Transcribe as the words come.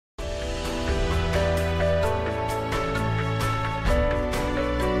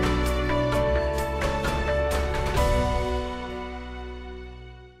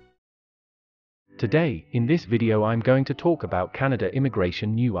Today, in this video I'm going to talk about Canada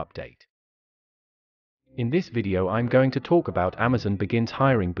immigration new update. In this video I'm going to talk about Amazon begins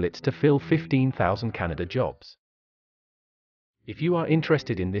hiring blitz to fill 15,000 Canada jobs. If you are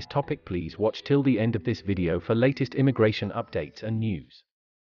interested in this topic, please watch till the end of this video for latest immigration updates and news.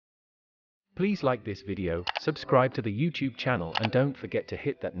 Please like this video, subscribe to the YouTube channel and don't forget to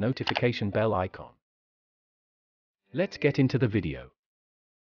hit that notification bell icon. Let's get into the video.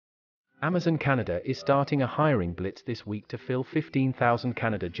 Amazon Canada is starting a hiring blitz this week to fill 15,000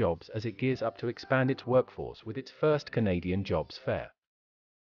 Canada jobs as it gears up to expand its workforce with its first Canadian Jobs Fair.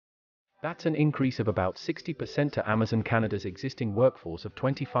 That's an increase of about 60% to Amazon Canada's existing workforce of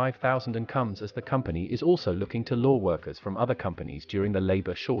 25,000 and comes as the company is also looking to lure workers from other companies during the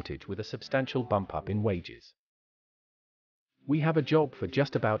labor shortage with a substantial bump up in wages. "We have a job for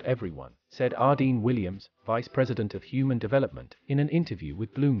just about everyone," said Ardeen Williams, Vice President of Human Development, in an interview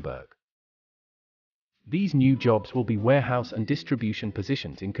with Bloomberg. These new jobs will be warehouse and distribution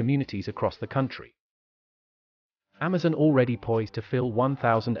positions in communities across the country. Amazon already poised to fill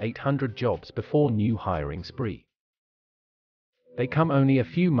 1,800 jobs before new hiring spree. They come only a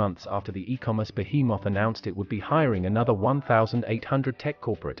few months after the e-commerce behemoth announced it would be hiring another 1,800 tech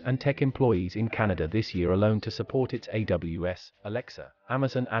corporate and tech employees in Canada this year alone to support its AWS, Alexa,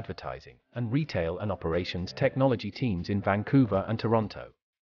 Amazon Advertising, and Retail and Operations Technology teams in Vancouver and Toronto.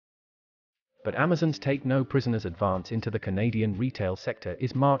 But Amazon's take no prisoners advance into the Canadian retail sector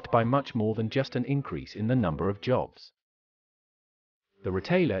is marked by much more than just an increase in the number of jobs. The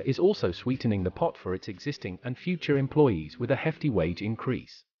retailer is also sweetening the pot for its existing and future employees with a hefty wage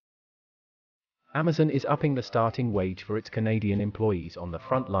increase. Amazon is upping the starting wage for its Canadian employees on the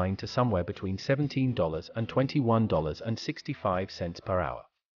front line to somewhere between $17 and $21.65 per hour.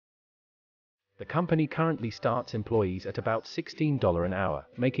 The company currently starts employees at about $16 an hour,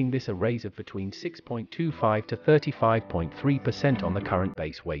 making this a raise of between 6.25% to 35.3% on the current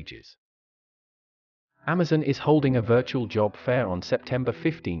base wages. Amazon is holding a virtual job fair on September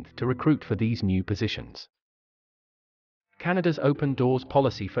 15th to recruit for these new positions. Canada's open doors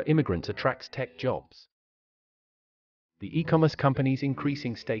policy for immigrants attracts tech jobs. The e-commerce company's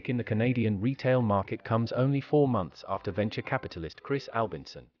increasing stake in the Canadian retail market comes only 4 months after venture capitalist Chris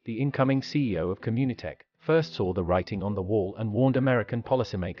Albinson, the incoming CEO of Communitech, first saw the writing on the wall and warned American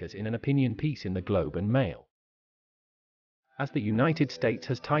policymakers in an opinion piece in the Globe and Mail. As the United States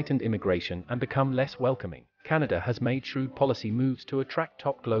has tightened immigration and become less welcoming, Canada has made shrewd policy moves to attract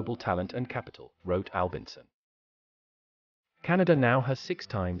top global talent and capital, wrote Albinson. Canada now has 6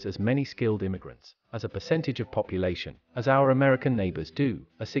 times as many skilled immigrants, as a percentage of population, as our American neighbors do,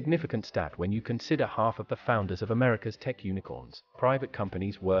 a significant stat when you consider half of the founders of America's tech unicorns, private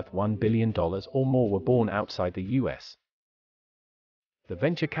companies worth $1 billion or more, were born outside the US. The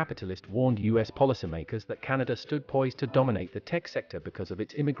venture capitalist warned US policymakers that Canada stood poised to dominate the tech sector because of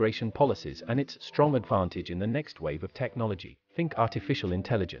its immigration policies and its strong advantage in the next wave of technology. Think artificial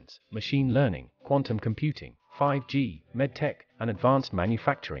intelligence, machine learning, quantum computing, 5G, medtech, and advanced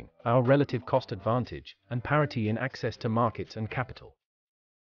manufacturing, our relative cost advantage, and parity in access to markets and capital.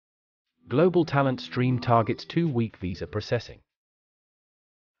 Global talent stream targets 2-week visa processing.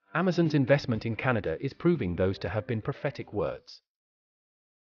 Amazon's investment in Canada is proving those to have been prophetic words.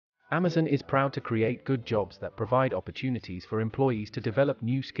 Amazon is proud to create good jobs that provide opportunities for employees to develop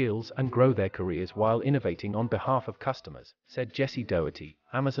new skills and grow their careers while innovating on behalf of customers, said Jesse Doherty,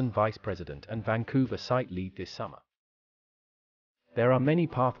 Amazon Vice President and Vancouver site lead this summer. There are many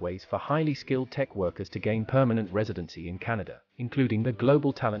pathways for highly skilled tech workers to gain permanent residency in Canada, including the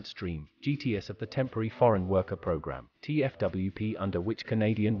Global Talent Stream, GTS, of the Temporary Foreign Worker Program, TFWP, under which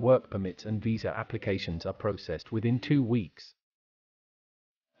Canadian work permits and visa applications are processed within 2 weeks.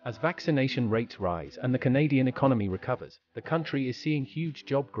 As vaccination rates rise and the Canadian economy recovers, the country is seeing huge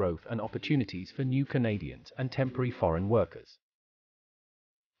job growth and opportunities for new Canadians and temporary foreign workers.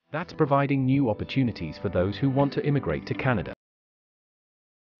 That's providing new opportunities for those who want to immigrate to Canada.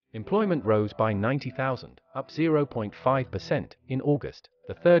 Employment rose by 90,000, up 0.5%, in August,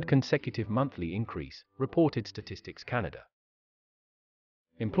 the 3rd consecutive monthly increase, reported Statistics Canada.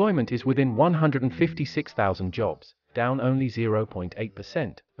 Employment is within 156,000 jobs, down only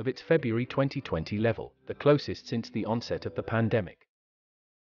 0.8% of its February 2020 level, the closest since the onset of the pandemic.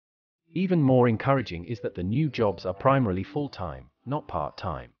 Even more encouraging is that the new jobs are primarily full-time, not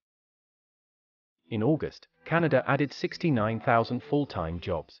part-time. In August, Canada added 69,000 full-time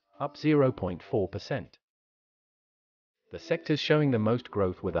jobs, up 0.4%. The sectors showing the most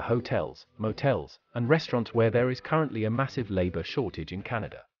growth were the hotels, motels, and restaurants, where there is currently a massive labor shortage in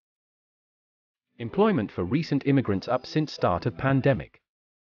Canada. Employment for recent immigrants up since start of pandemic.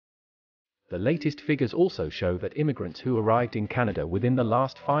 The latest figures also show that immigrants who arrived in Canada within the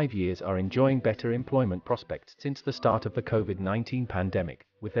last 5 years are enjoying better employment prospects since the start of the COVID-19 pandemic,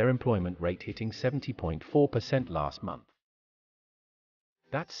 with their employment rate hitting 70.4% last month.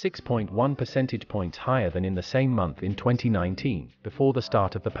 That's 6.1 percentage points higher than in the same month in 2019, before the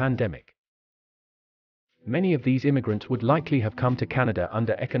start of the pandemic. Many of these immigrants would likely have come to Canada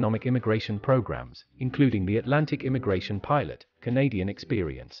under economic immigration programs, including the Atlantic Immigration Pilot, Canadian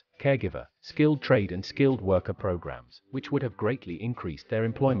Experience, Caregiver, Skilled Trade and Skilled Worker programs, which would have greatly increased their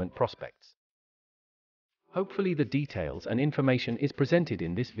employment prospects. Hopefully the details and information is presented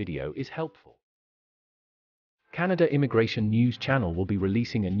in this video is helpful. Canada Immigration News Channel will be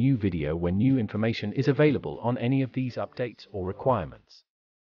releasing a new video when new information is available on any of these updates or requirements.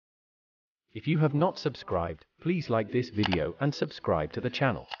 If you have not subscribed, please like this video and subscribe to the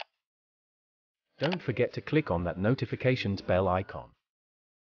channel. Don't forget to click on that notifications bell icon.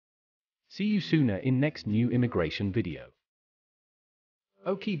 See you sooner in next new immigration video.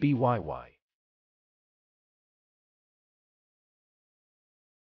 Okay, BYY.